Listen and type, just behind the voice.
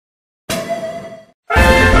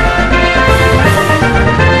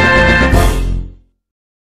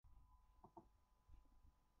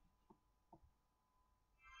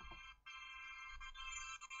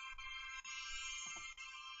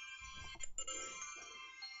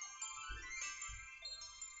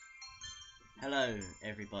Hello,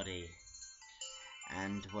 everybody,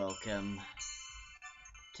 and welcome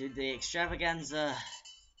to the extravaganza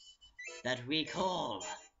that we call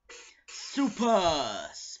Super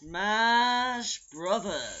Smash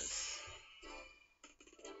Brothers.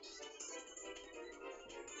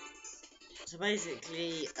 So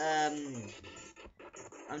basically,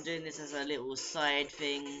 I'm doing this as a little side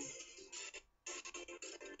thing.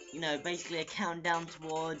 You know, basically a countdown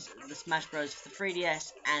towards the Smash Bros. For the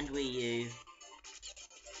 3DS and Wii U.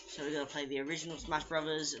 So we're gonna play the original Smash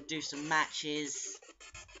Brothers, do some matches,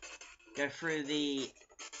 go through the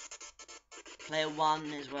Player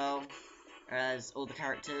 1 as well as all the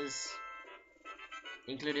characters,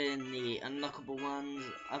 included in the unlockable ones.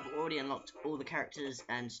 I've already unlocked all the characters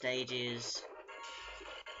and stages.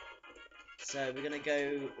 So we're gonna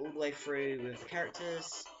go all the way through with the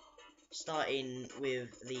characters, starting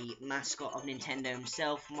with the mascot of Nintendo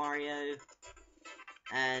himself, Mario,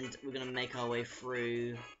 and we're gonna make our way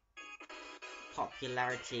through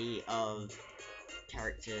popularity of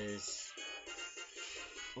characters,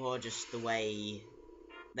 or just the way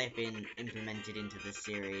they've been implemented into the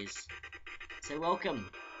series. So welcome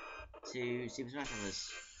to Super Smash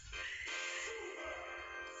Bros.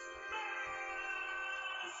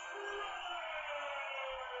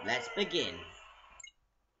 Let's begin.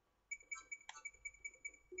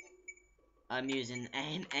 I'm using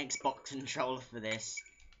an Xbox controller for this,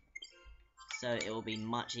 so it will be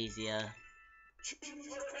much easier.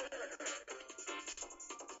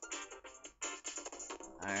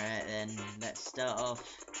 Alright then, let's start off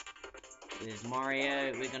with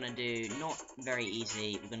Mario. We're gonna do not very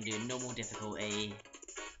easy, we're gonna do normal difficulty.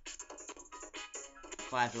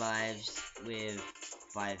 5 lives with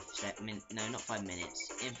 5 minutes, no, not 5 minutes,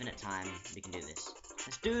 infinite time. We can do this.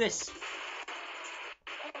 Let's do this!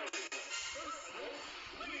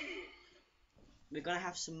 We're gonna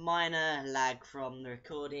have some minor lag from the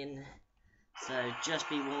recording, so just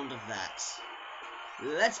be warned of that.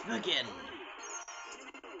 Let's begin!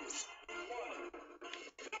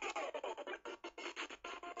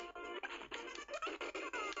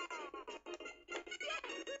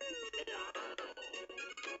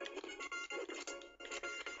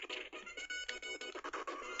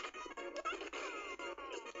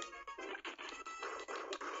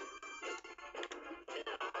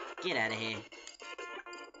 Get out of here.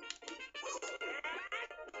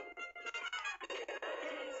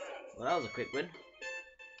 Well, that was a quick one.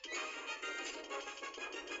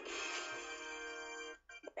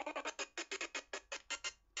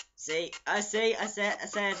 See, I said.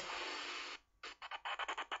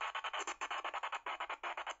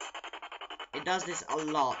 It does this a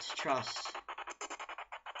lot, trust.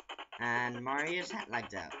 And Mario's hat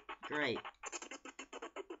lagged out. Great.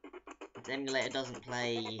 The emulator doesn't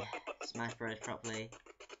play Smash Bros. Properly.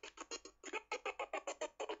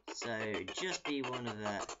 So just be one of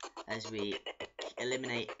that as we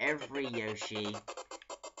eliminate every Yoshi.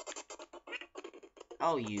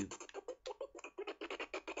 Oh, you.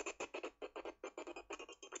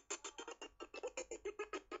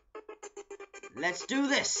 Let's do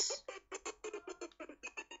this!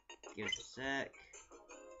 Give us a sec.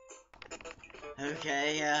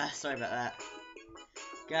 Okay, sorry about that.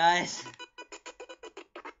 Guys.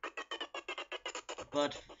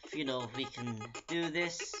 But, you know, we can do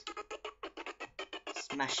this.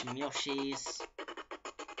 Smash some Yoshis.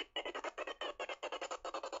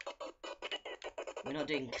 We're not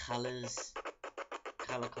doing color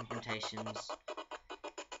confrontations.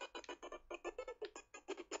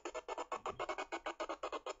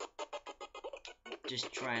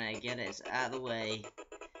 Just trying to get it out of the way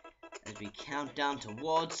as we count down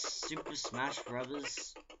towards Super Smash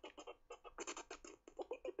Brothers.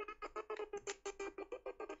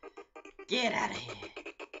 Get out of here!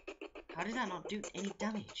 How did that not do any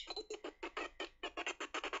damage?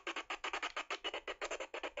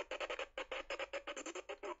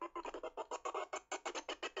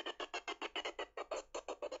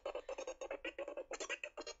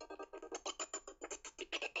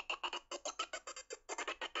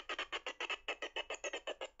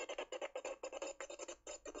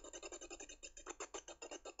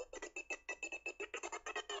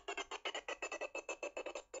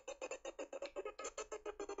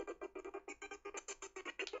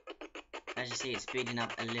 As you see, it's speeding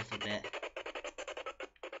up a little bit.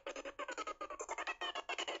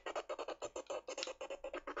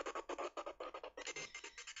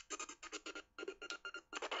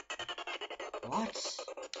 What?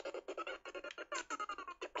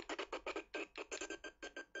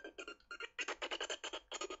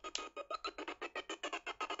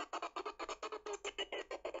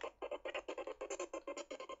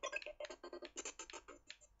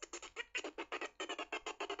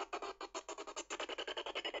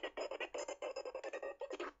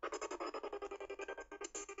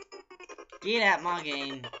 Get out my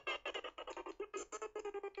game.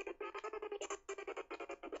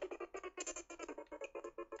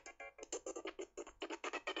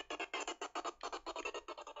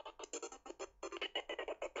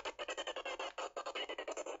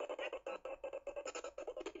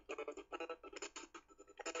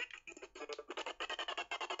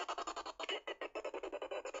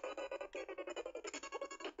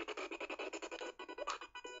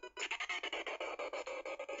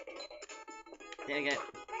 There we go.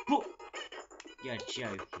 Boop. You're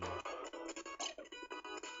joking.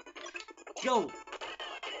 Go!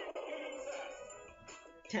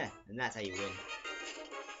 And that's how you win.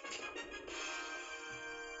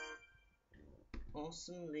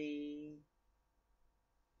 Awesomely.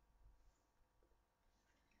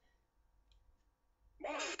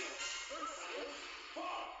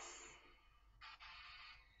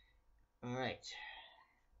 Alright.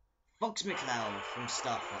 Fox McCloud from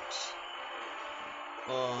Star Fox.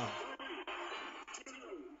 Or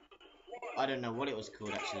I don't know what it was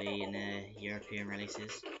called actually in European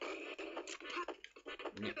releases.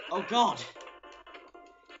 Oh god!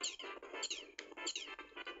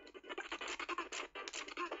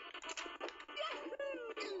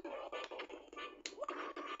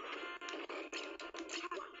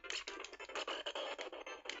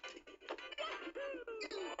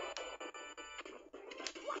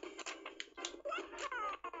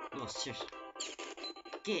 Oh, seriously.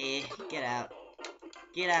 Get out.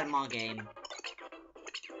 Get out of my game.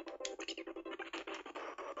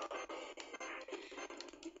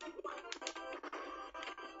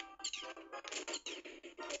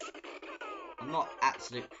 I'm not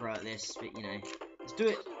absolute pro at this, but you know, let's do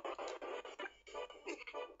it.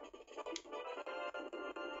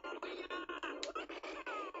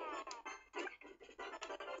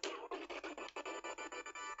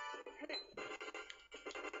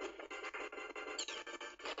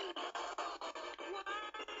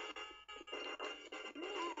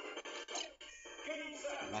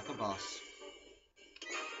 Like a boss.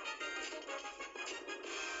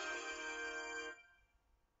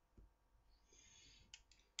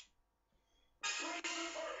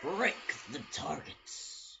 Break the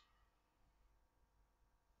targets.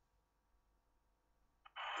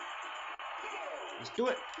 Let's do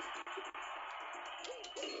it.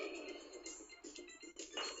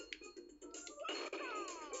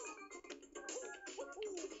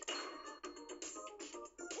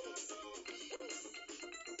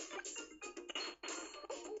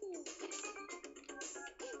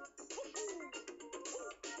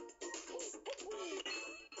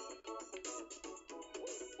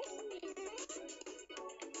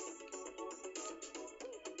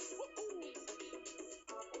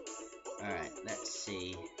 Alright, let's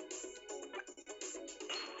see.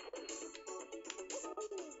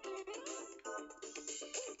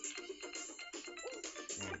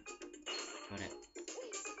 There. Got it.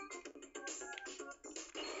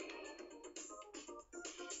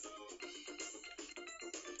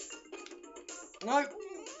 Nope!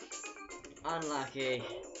 Unlucky.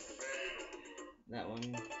 That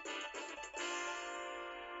one.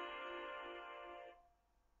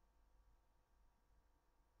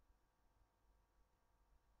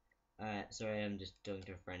 Alright, sorry, I'm just talking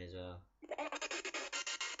to a friend as well.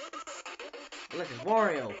 Look, it's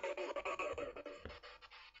Wario!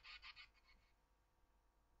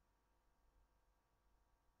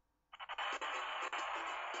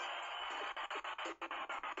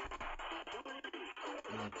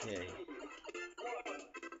 Okay.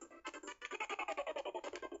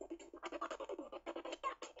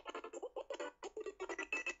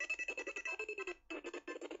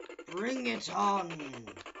 Bring it on!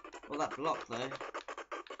 Well, that block though.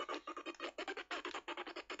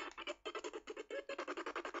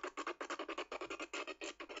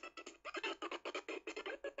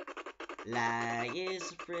 Lag is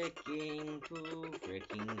freaking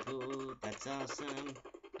cool, that's awesome.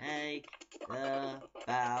 Take the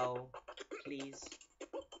bow, please.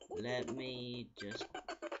 Let me just...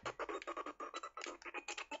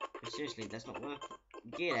 But seriously, that's not working.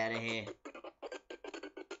 Get out of here.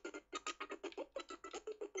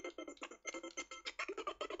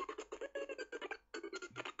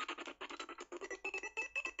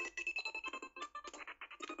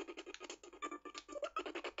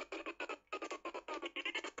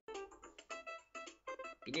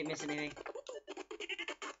 You didn't miss anything.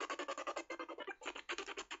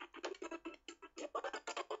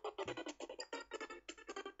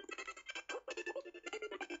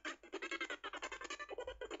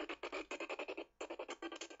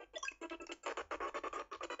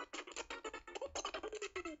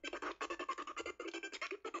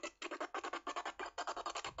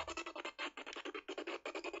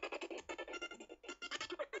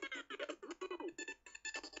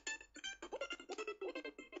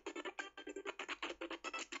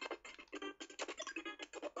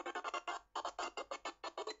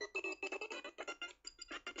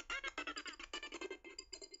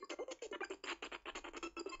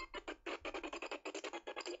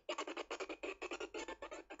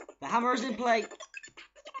 The hammer is in play.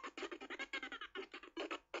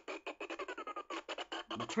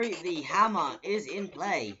 The hammer is in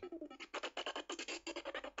play.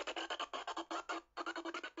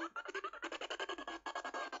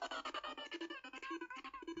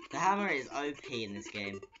 The hammer is OP in this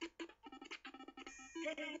game.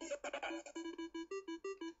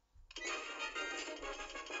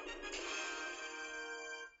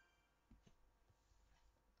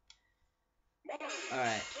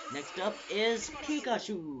 Alright, next up is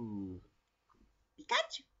Pikachu.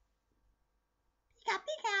 Pikachu. Pika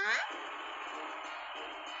Pika.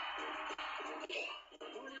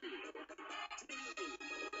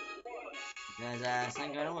 There's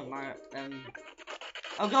something going on with Mario.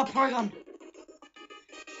 Oh god, Porygon!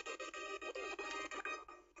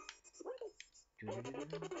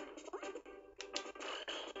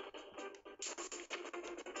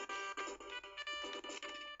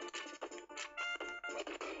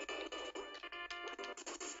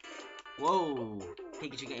 Whoa!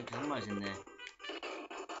 Pikachu getting combos in there.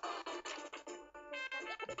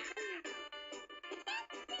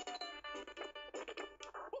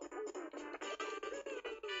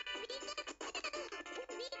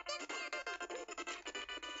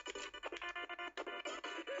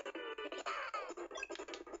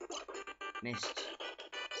 Missed.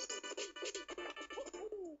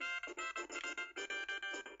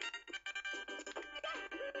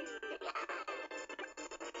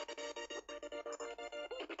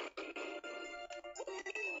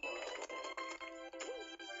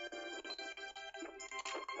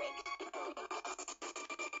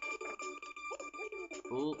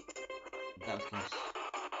 Ooh, that was close.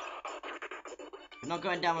 I'm not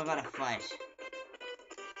going down without a fight.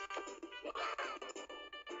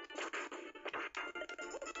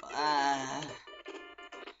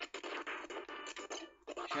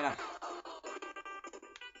 Shut up.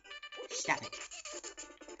 Stop it.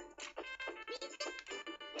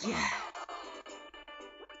 Yeah.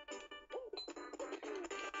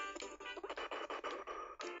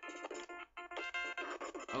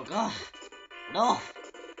 Oh god. No.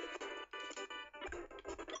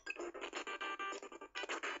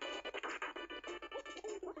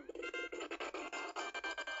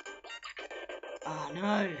 Oh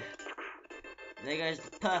no. There goes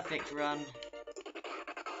the perfect run.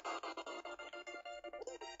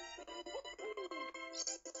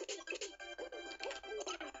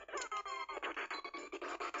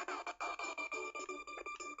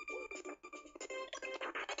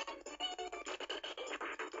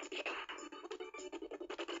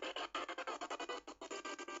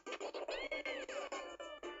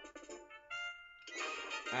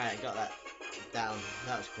 Alright, got that down.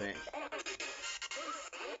 That was quick.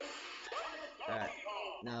 Alright,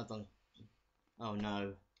 now I've done. Oh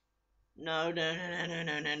no. No, no, no, no,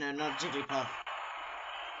 no, no, no, not Jigglypuff.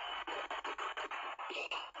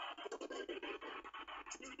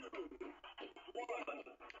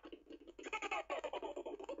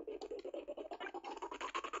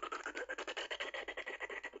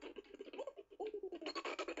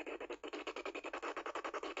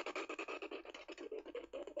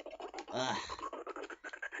 Ugh.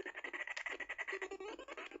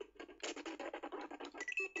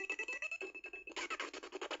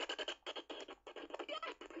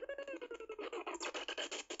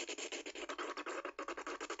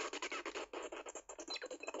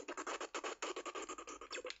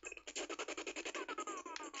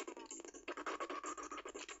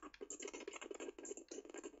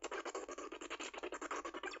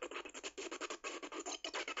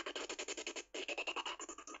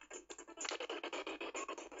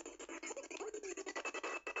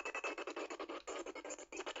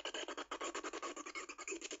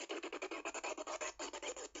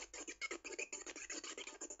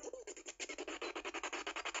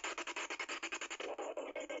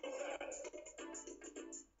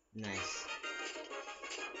 Nice.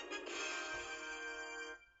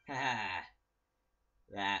 Haha.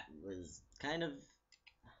 That was kind of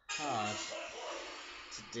hard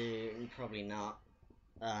to do, and probably not.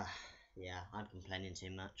 Yeah, I'm complaining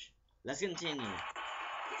too much. Let's continue.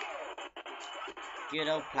 Good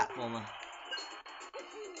old platformer.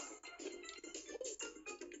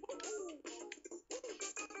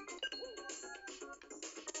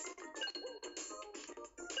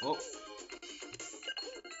 Oh.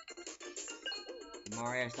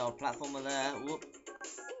 Mario style platformer there. Whoop.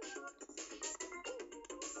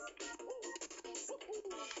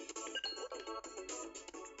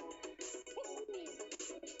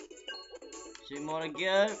 Two more to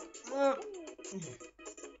go. Whoop.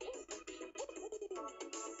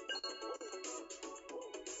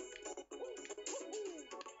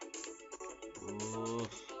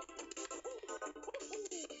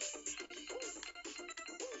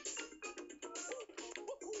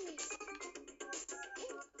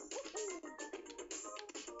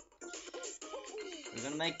 We're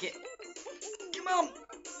gonna make it. Come on!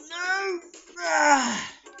 No! Ah!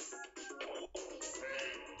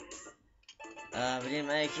 We didn't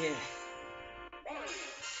make it.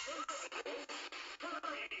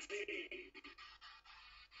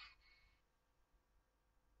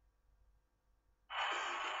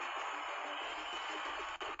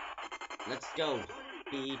 Let's go.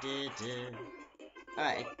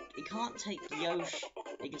 Alright, it can't take Yoshi.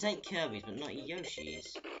 It can take Kirby's, but not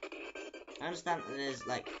Yoshi's. I understand that there's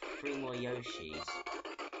like 3 more Yoshis.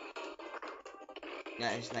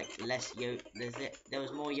 That is like less there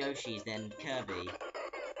was more Yoshis than Kirby.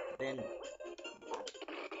 Then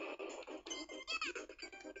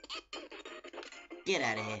get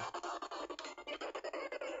out of here.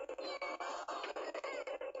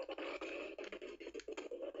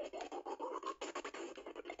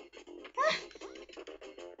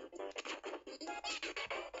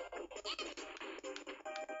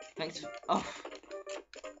 Thanks for, oh.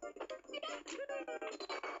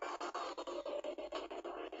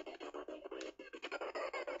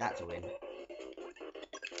 That's a win.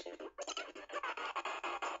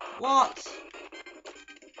 What?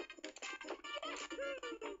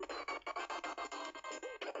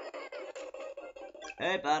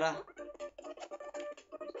 Hey, butter.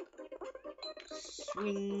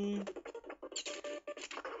 Swing.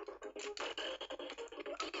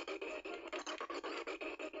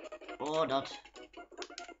 Or not.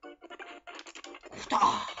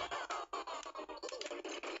 Stop.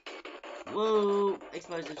 Whoa,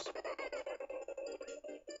 explosives.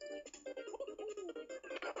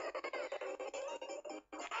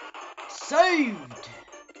 Saved.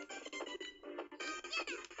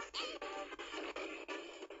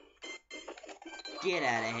 Get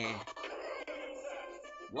out of here.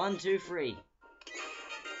 1, 2, 3.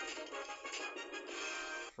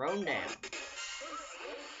 Thrown down.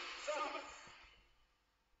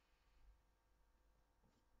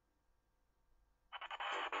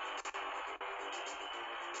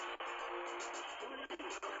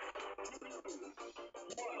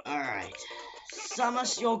 Alright.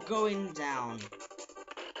 Samus, you're going down.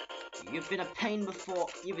 You've been a pain before.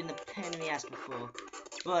 You've been a pain in the ass before.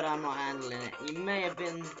 But I'm not handling it. You may have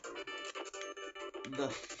been the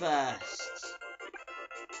first.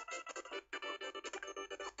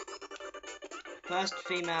 First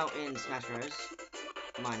female in Smash Bros.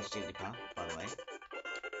 Mine's Jigglypuff, by the way.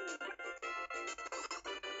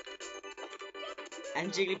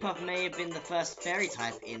 And Jigglypuff may have been the first fairy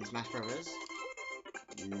type in Smash Bros.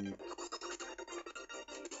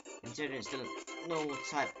 Considering it's still a normal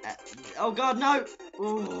type. Oh god, no!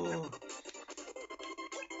 Ooh.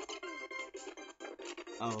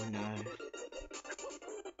 Oh no.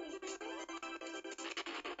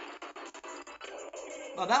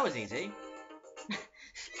 Oh, that was easy.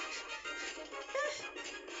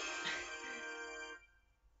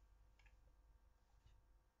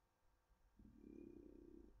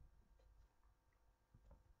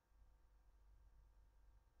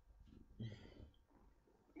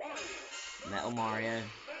 Metal Mario.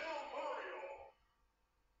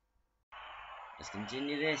 Let's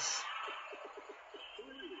continue this.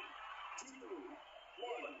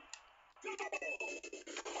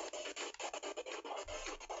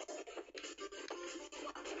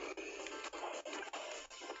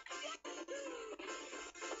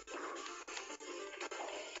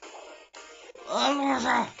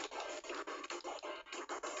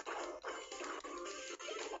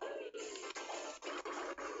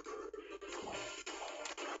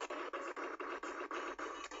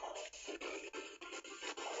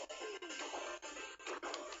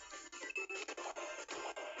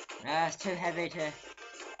 It's too heavy to...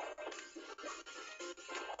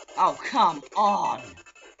 Oh, come on!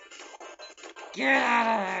 Get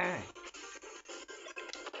out of there!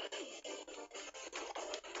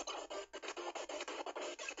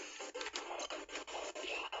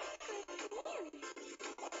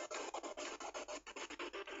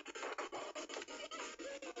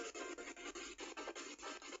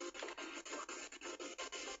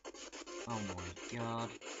 Oh my god.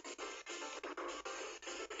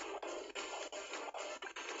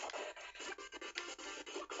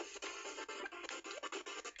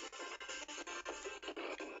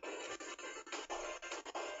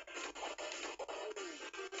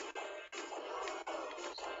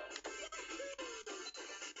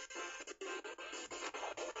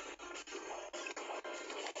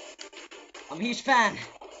 I'm a huge fan.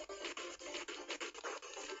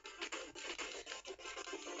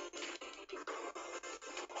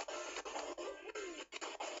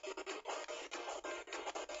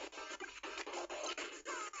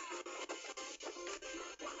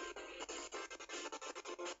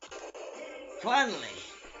 Finally!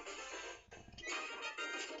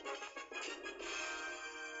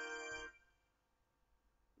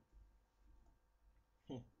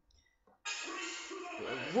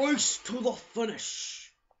 Race to the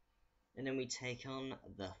finish! And then we take on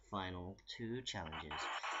the final 2 challenges.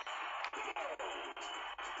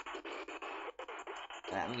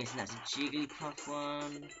 I'm guessing that's a Jigglypuff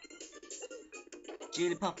one.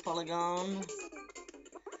 Jigglypuff Polygon.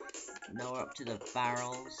 Now we're up to the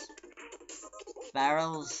barrels.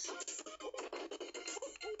 Barrels.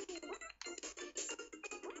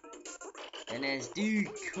 And there's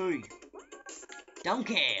DK.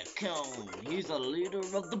 Donkey Kong. He's the leader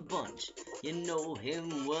of the bunch. You know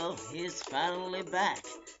him well. He's finally back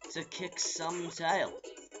to kick some tail.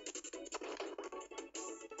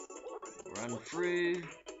 Run through.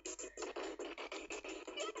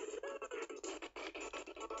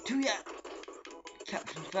 To ya!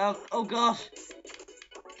 Captain Falcon. Oh god!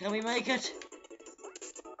 Can we make it?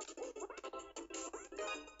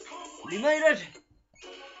 We made it!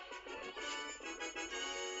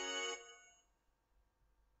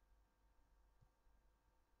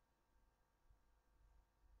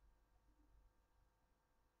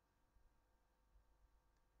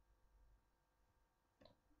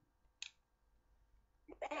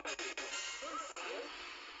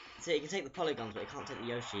 So you can take the polygons, but you can't take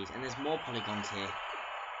the Yoshis, and there's more polygons here.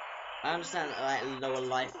 I understand like lower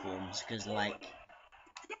life forms, because like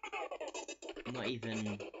not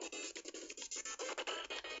even.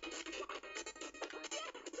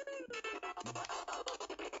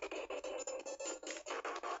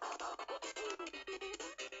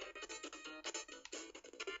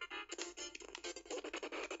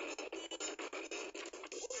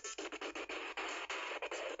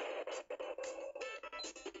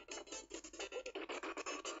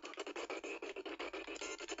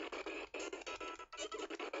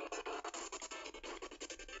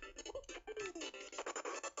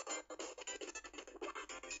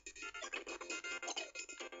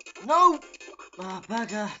 No! Ah,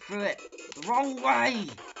 bugger, through it. The wrong way!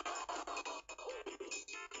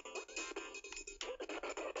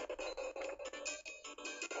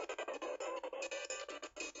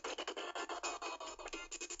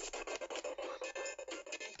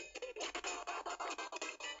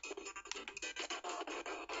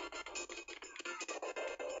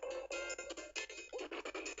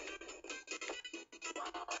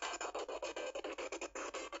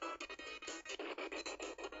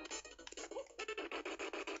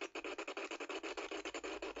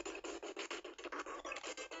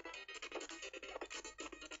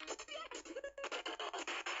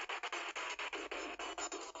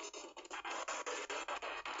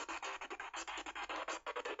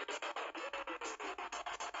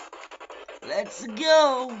 Let's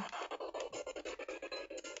go!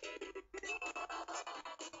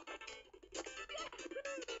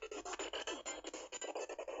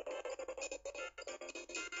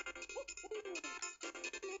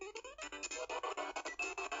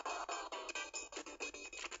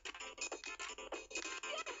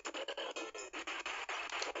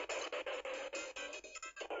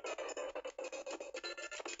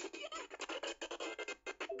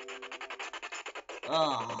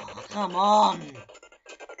 Oh, come on!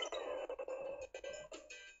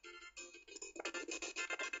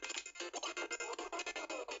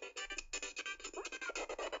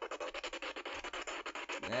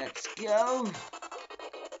 Let's go!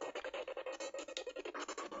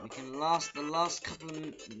 We can last the last couple of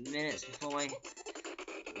minutes before my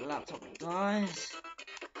laptop dies.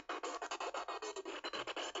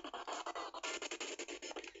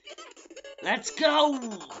 Let's go!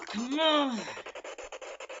 Come on!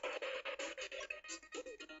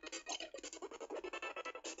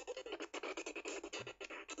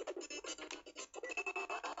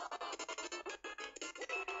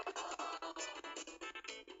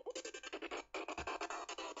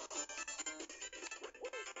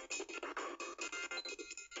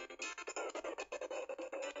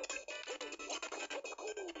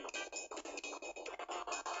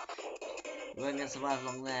 We weren't gonna survive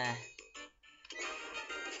long there.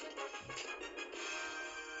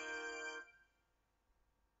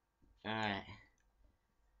 Alright.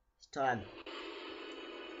 It's time.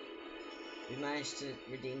 We managed to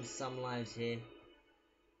redeem some lives here.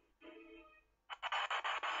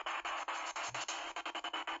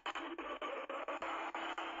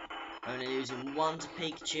 Only losing one to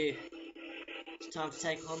Pikachu. It's time to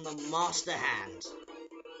take on the Master Hand.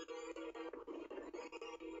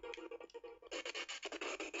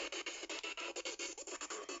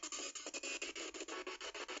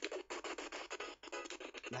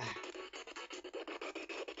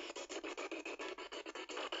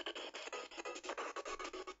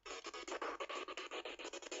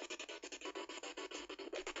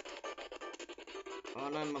 Oh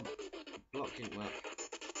no, my block didn't work.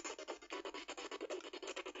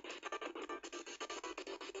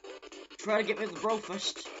 Try to get rid of the bro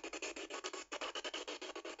first.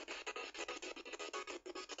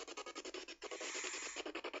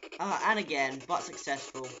 And again, but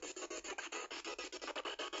successful.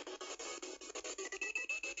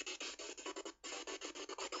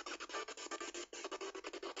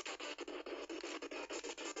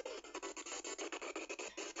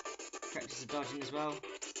 Practice the dodging as well.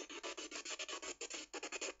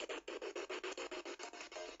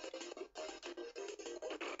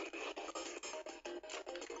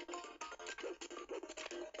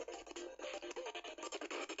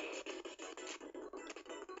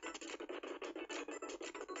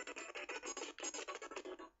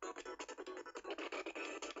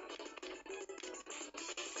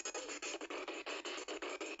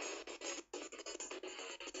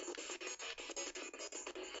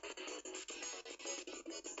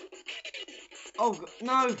 Oh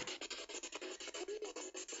no!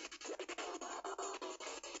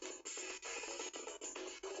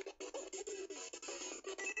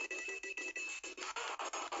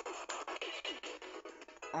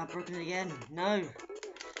 I've broken it again. No!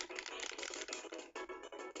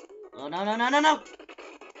 Oh no no no no no!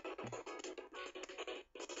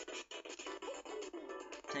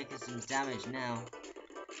 Taking some damage now.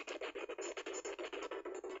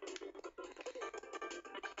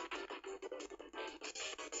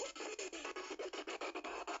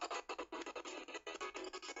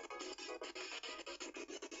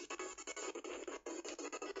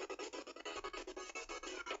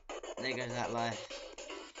 There goes that life.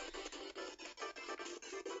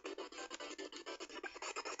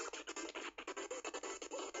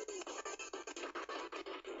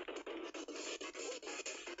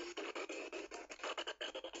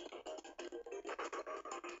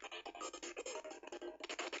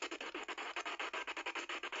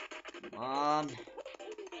 Come on.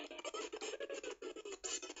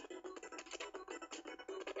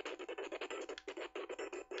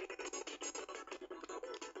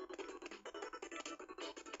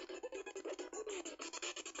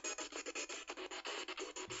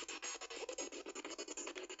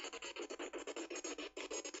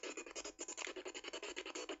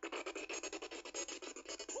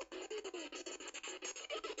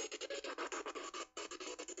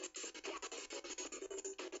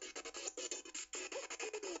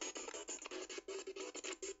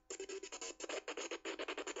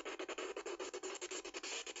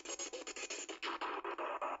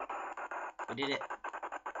 We did it.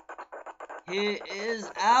 He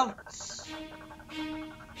is out.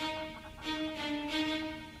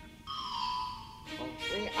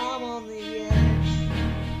 I'm on the edge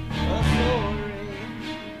of glory,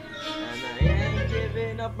 and I ain't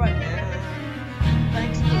giving up right now.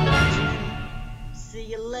 Thanks for watching. See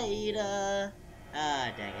you later.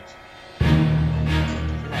 Ah, dang it.